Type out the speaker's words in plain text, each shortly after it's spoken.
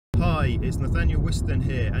Hi, it's Wollaston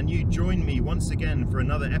here, and you join me once again for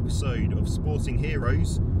another episode of Sporting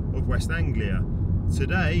Heroes of West Anglia.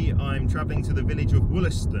 Today I'm travelling to the village of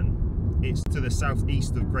Wollaston. It's to the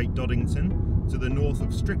southeast of Great Doddington, to the north of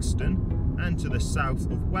Strixton, and to the south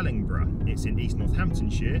of Wellingborough. It's in East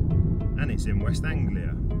Northamptonshire, and it's in West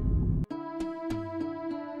Anglia.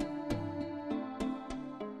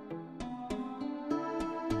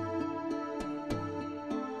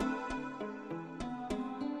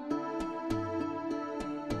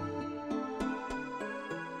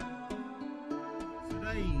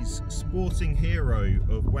 Today's sporting hero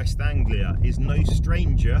of West Anglia is no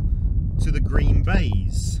stranger to the Green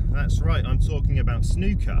Bays. That's right, I'm talking about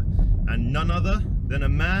snooker, and none other than a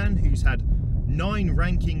man who's had 9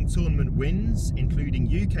 ranking tournament wins, including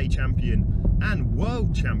UK champion and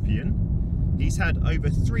world champion. He's had over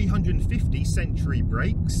 350 century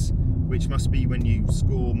breaks, which must be when you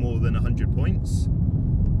score more than 100 points.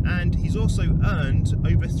 And he's also earned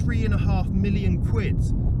over 3.5 million quid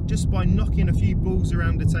just by knocking a few balls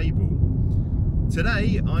around the table.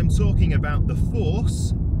 Today I'm talking about the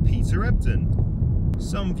Force, Peter Ebdon.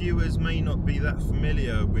 Some viewers may not be that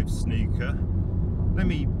familiar with snooker. Let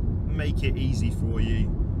me make it easy for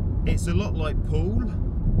you. It's a lot like pool.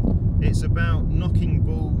 It's about knocking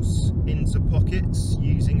balls into pockets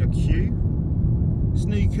using a cue.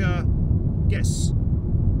 Snooker gets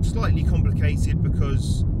slightly complicated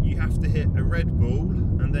because you have to hit a red ball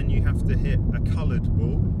and then you have to hit a coloured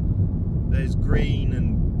ball. There's green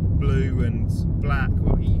and blue and black,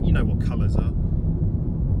 well, you know what colours are.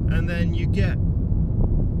 And then you get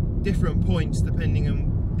different points depending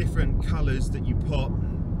on different colours that you pop.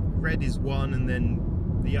 Red is 1 and then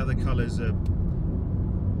the other colours are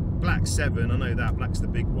black 7, I know that, black's the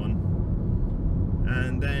big one.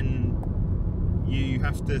 And then you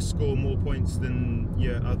have to score more points than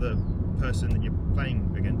your other person that you're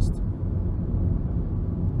playing against.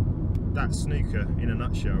 That's snooker in a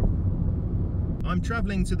nutshell. I'm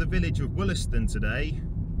travelling to the village of Wollaston today.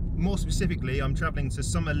 More specifically, I'm travelling to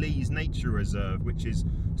Summer Leys Nature Reserve, which is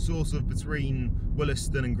sort of between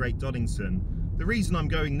Wollaston and Great Doddington. The reason I'm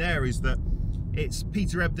going there is that it's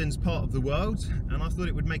Peter Ebdon's part of the world, and I thought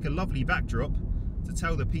it would make a lovely backdrop to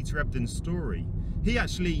tell the Peter Ebdon story. He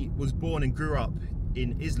actually was born and grew up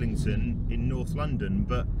in Islington in North London,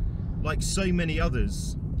 but like so many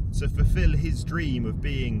others, to fulfill his dream of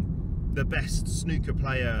being the best snooker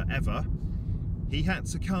player ever, he had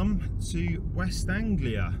to come to West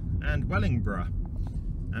Anglia and Wellingborough.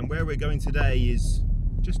 And where we're going today is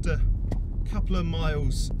just a couple of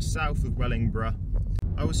miles south of Wellingborough.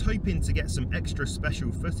 I was hoping to get some extra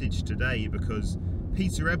special footage today because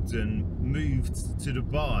Peter Ebdon moved to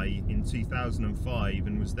Dubai in 2005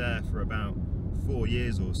 and was there for about 4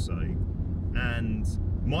 years or so. And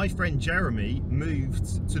my friend Jeremy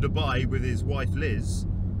moved to Dubai with his wife Liz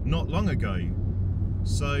not long ago.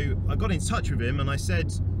 So I got in touch with him and I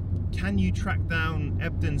said, can you track down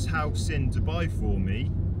Ebdon's house in Dubai for me?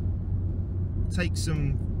 Take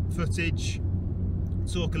some footage,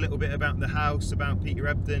 talk a little bit about the house, about Peter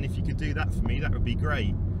Ebdon. If you could do that for me, that would be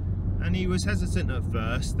great. And he was hesitant at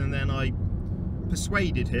first, and then I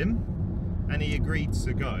persuaded him and he agreed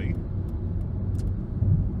to go.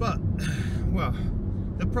 But, well,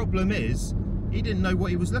 the problem is he didn't know what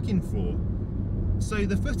he was looking for. So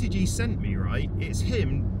the footage he sent me, right, it's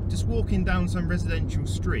him just walking down some residential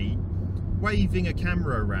street, waving a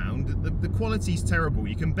camera around. The quality's terrible,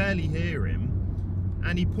 you can barely hear him.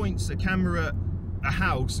 And he points a camera at a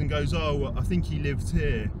house and goes, oh, I think he lived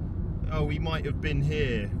here. Oh, he might have been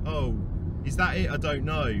here. Oh, is that it? I don't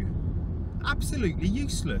know. Absolutely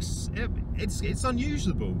useless. It's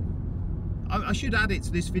unusable. I should add it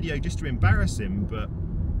to this video just to embarrass him, but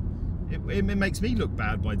it makes me look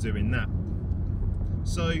bad by doing that.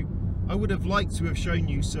 So I would have liked to have shown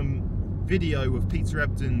you some video of Peter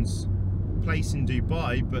Ebdon's place in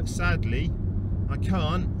Dubai, but sadly I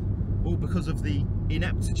can't, all because of the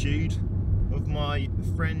ineptitude of my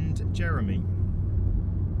friend Jeremy.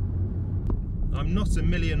 I'm not a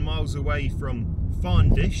million miles away from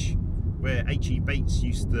Farndish, where H.E. Bates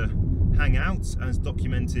used to hang out, as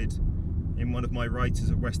documented in one of my Writers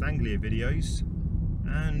of West Anglia videos,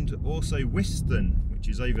 and also Wollaston, which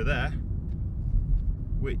is over there,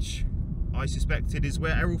 which I suspected is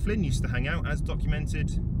where Errol Flynn used to hang out, as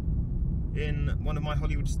documented in one of my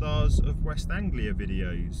Hollywood Stars of West Anglia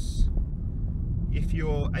videos. If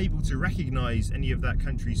you're able to recognise any of that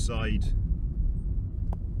countryside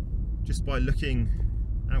just by looking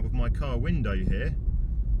out of my car window here,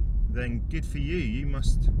 then good for you. You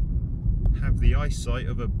must have the eyesight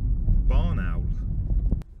of a barn owl.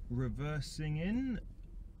 Reversing in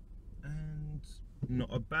and Not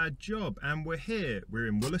a bad job. And we're here. We're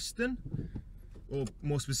in Wollaston, or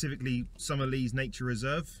more specifically Summer Leys Nature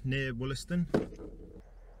Reserve near Wollaston.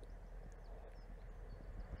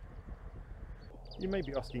 You may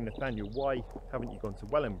be asking, Nathaniel, why haven't you gone to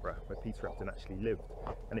Wellingborough, where Peter Ebdon actually lived?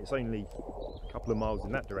 And it's only a couple of miles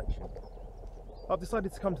in that direction. I've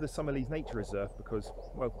decided to come to the Summer Leys Nature Reserve because,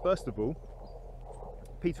 well, first of all,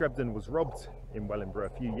 Peter Ebdon was robbed in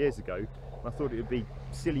Wellingborough a few years ago, and I thought it would be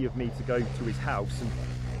silly of me to go to his house and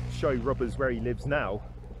show robbers where he lives now.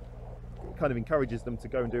 It kind of encourages them to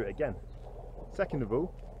go and do it again. Second of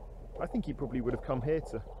all, I think he probably would have come here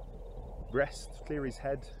to rest, clear his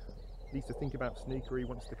head, needs to think about snooker. He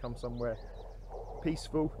wants to come somewhere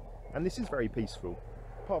peaceful, and this is very peaceful,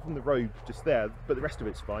 apart from the road just there, but the rest of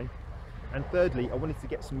it's fine. And thirdly, I wanted to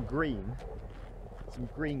get some green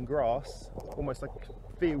grass, almost like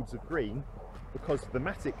fields of green, because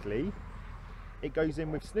thematically it goes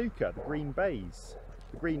in with snooker, the green bays,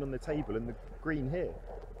 the green on the table and the green here.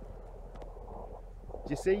 Do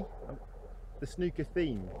you see? The snooker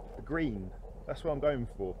theme, the green, that's what I'm going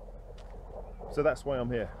for. So that's why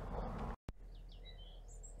I'm here.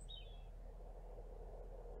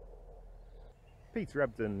 Peter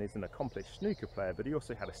Ebdon is an accomplished snooker player, but he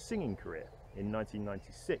also had a singing career. In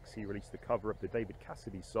 1996, he released the cover of the David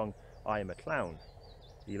Cassidy song, I Am a Clown.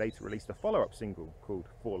 He later released a follow-up single called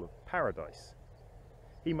Fall of Paradise.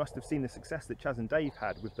 He must have seen the success that Chaz and Dave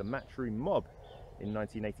had with the Matchroom Mob. In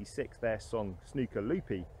 1986, their song Snooker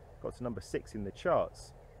Loopy got to number 6 in the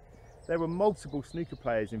charts. There were multiple snooker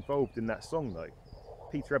players involved in that song though.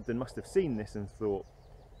 Peter Ebdon must have seen this and thought,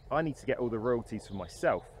 I need to get all the royalties for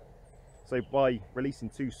myself. So by releasing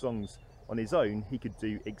 2 songs on his own, he could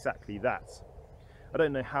do exactly that. I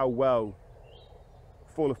don't know how well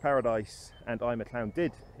Fall of Paradise and I'm a Clown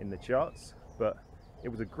did in the charts, but it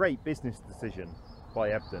was a great business decision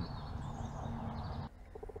by Ebdon.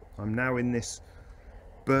 I'm now in this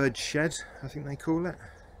bird shed, I think they call it,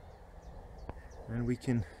 and we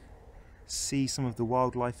can see some of the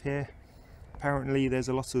wildlife here. Apparently there's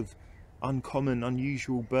a lot of uncommon,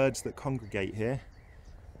 unusual birds that congregate here.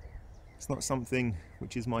 It's not something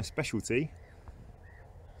which is my specialty,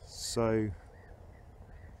 so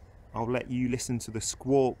I'll let you listen to the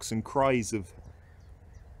squawks and cries of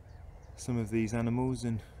some of these animals,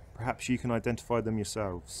 and perhaps you can identify them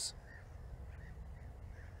yourselves.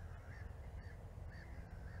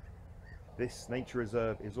 This nature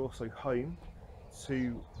reserve is also home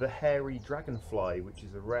to the hairy dragonfly, which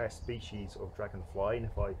is a rare species of dragonfly, and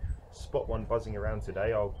if I spot one buzzing around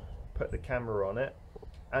today, I'll put the camera on it.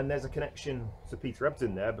 And there's a connection to Peter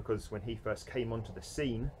Ebdon there, because when he first came onto the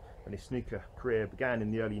scene, when his snooker career began in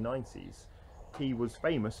the early 90s, he was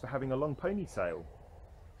famous for having a long ponytail.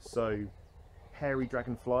 So, hairy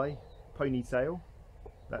dragonfly, ponytail,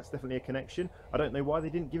 that's definitely a connection. I don't know why they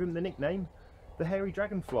didn't give him the nickname, the hairy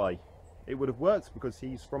dragonfly. It would have worked because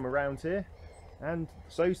he's from around here, and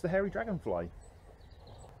so's the hairy dragonfly.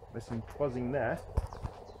 There's some buzzing there.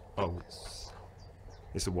 Oh,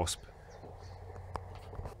 it's a wasp.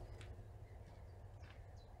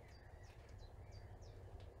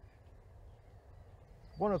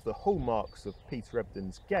 One of the hallmarks of Peter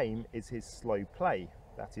Ebdon's game is his slow play,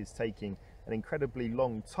 that is taking an incredibly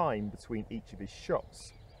long time between each of his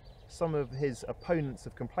shots. Some of his opponents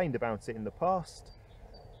have complained about it in the past.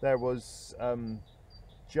 There was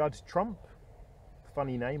Judd Trump,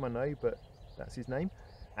 funny name I know, but that's his name,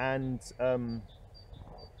 and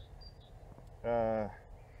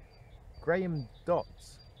Graham Dott,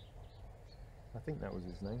 I think that was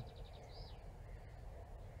his name.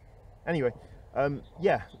 Anyway,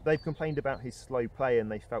 yeah, they've complained about his slow play and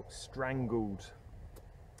they felt strangled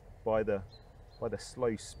by the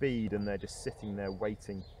slow speed, and they're just sitting there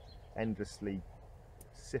waiting, endlessly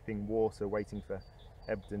sipping water, waiting for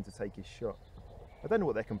Ebdon to take his shot. I don't know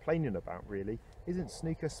what they're complaining about really. Isn't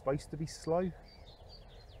snooker supposed to be slow?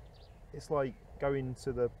 It's like going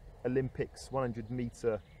to the Olympics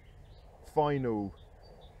 100-metre final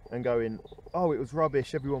and going, oh, it was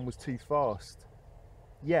rubbish, everyone was too fast.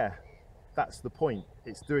 Yeah, that's the point.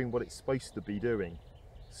 It's doing what it's supposed to be doing.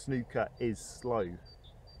 Snooker is slow.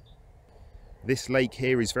 This lake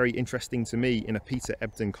here is very interesting to me in a Peter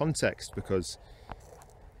Ebdon context, because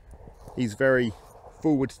he's very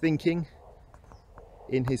forward thinking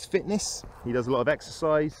in his fitness. He does a lot of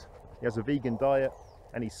exercise, he has a vegan diet,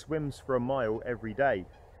 and he swims for a mile every day.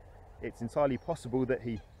 It's entirely possible that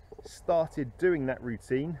he started doing that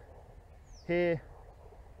routine here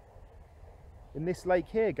in this lake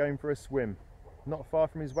here, going for a swim, not far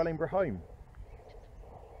from his Wellingborough home.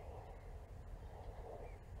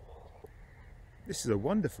 This is a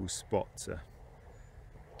wonderful spot to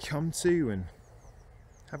come to and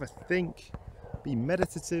have a think, be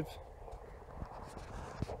meditative,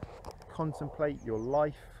 contemplate your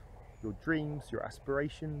life, your dreams, your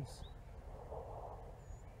aspirations,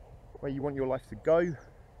 where you want your life to go,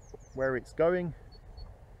 where it's going,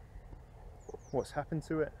 what's happened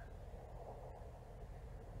to it.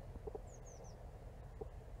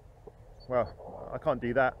 Well, I can't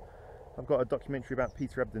do that. I've got a documentary about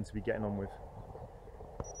Peter Ebdon to be getting on with.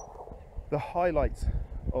 The highlight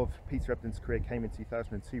of Peter Ebdon's career came in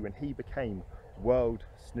 2002 when he became world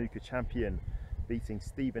snooker champion, beating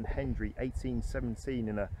Stephen Hendry 18-17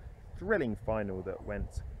 in a thrilling final that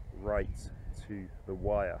went right to the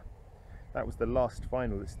wire. That was the last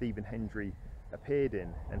final that Stephen Hendry appeared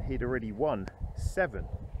in, and he'd already won 7.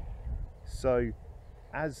 So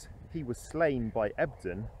as he was slain by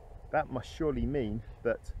Ebdon, that must surely mean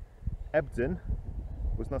that Ebdon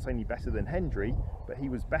was not only better than Hendry, but he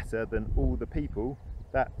was better than all the people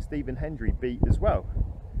that Stephen Hendry beat as well.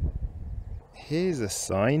 Here's a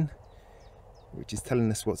sign which is telling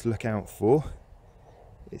us what to look out for.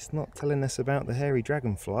 It's not telling us about the hairy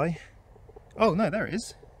dragonfly. Oh no, there it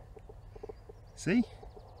is. See?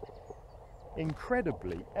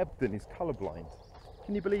 Incredibly, Ebdon is colourblind.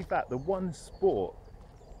 Can you believe that? The one sport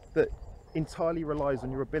that entirely relies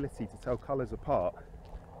on your ability to tell colours apart,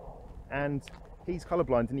 and he's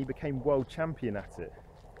colourblind and he became world champion at it.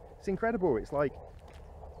 It's incredible. It's like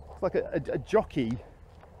a jockey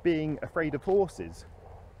being afraid of horses,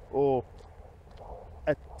 or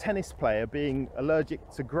a tennis player being allergic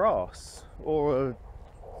to grass, or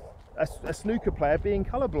a snooker player being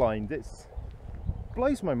colourblind. It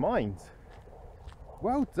blows my mind.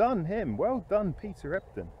 Well done him, well done Peter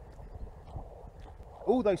Ebdon.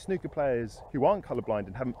 All those snooker players who aren't colourblind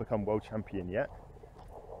and haven't become world champion yet,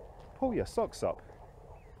 pull your socks up.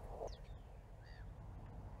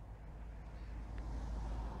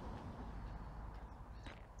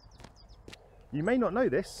 You may not know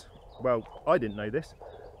this, well, I didn't know this,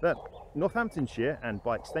 that Northamptonshire, and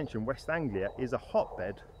by extension West Anglia, is a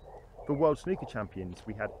hotbed for world snooker champions.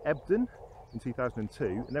 We had Ebdon in 2002,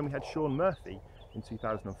 and then we had Sean Murphy in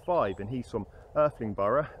 2005, and he's from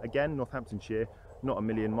Irthlingborough, again Northamptonshire, not a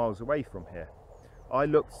million miles away from here. I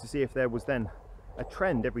looked to see if there was then a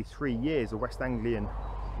trend every 3 years, a West Anglian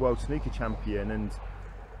world snooker champion, and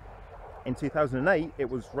in 2008 it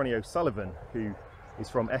was Ronnie O'Sullivan, who is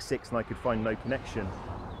from Essex, and I could find no connection.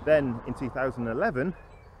 Then in 2011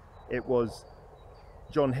 it was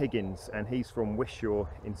John Higgins, and he's from Wishaw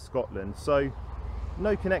in Scotland, so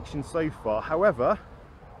no connection so far. However,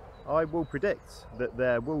 I will predict that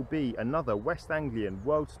there will be another West Anglian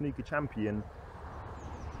world snooker champion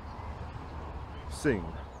soon.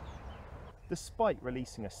 Despite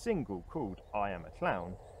releasing a single called I Am a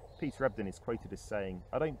Clown, Peter Ebdon is quoted as saying,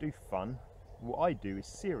 "I don't do fun, what I do is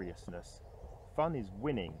seriousness. Fun is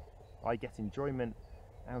winning. I get enjoyment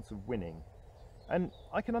out of winning." And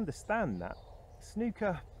I can understand that.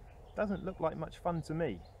 Snooker doesn't look like much fun to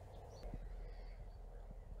me.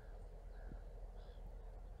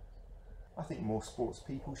 I think more sports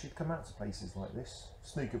people should come out to places like this,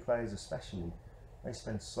 snooker players especially. They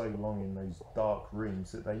spend so long in those dark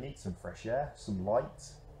rooms that they need some fresh air, some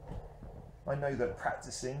light. I know that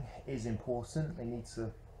practicing is important, they need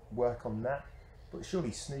to work on that, but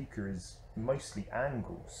surely snooker is mostly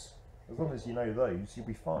angles. As long as you know those, you'll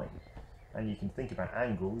be fine. And you can think about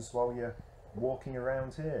angles while you're walking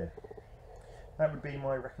around here. That would be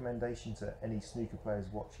my recommendation to any snooker players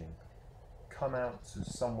watching. Come out to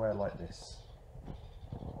somewhere like this.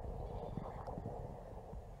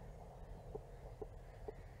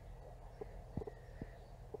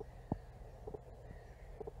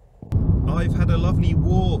 I've had a lovely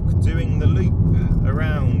walk doing the loop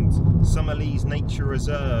around Summer Leys Nature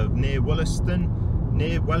Reserve near Wollaston,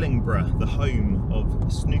 near Wellingborough, the home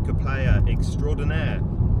of snooker player extraordinaire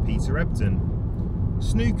Peter Ebdon.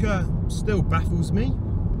 Snooker still baffles me,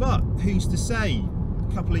 but who's to say?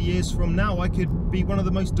 A couple of years from now I could be one of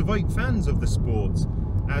the most devout fans of the sport,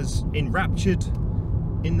 as enraptured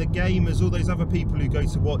in the game as all those other people who go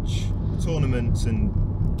to watch tournaments and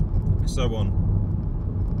so on.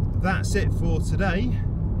 That's it for today.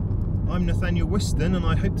 I'm Nathaniel Wollaston, and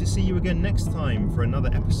I hope to see you again next time for another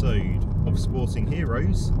episode of Sporting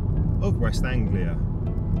Heroes of West Anglia.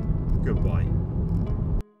 Goodbye.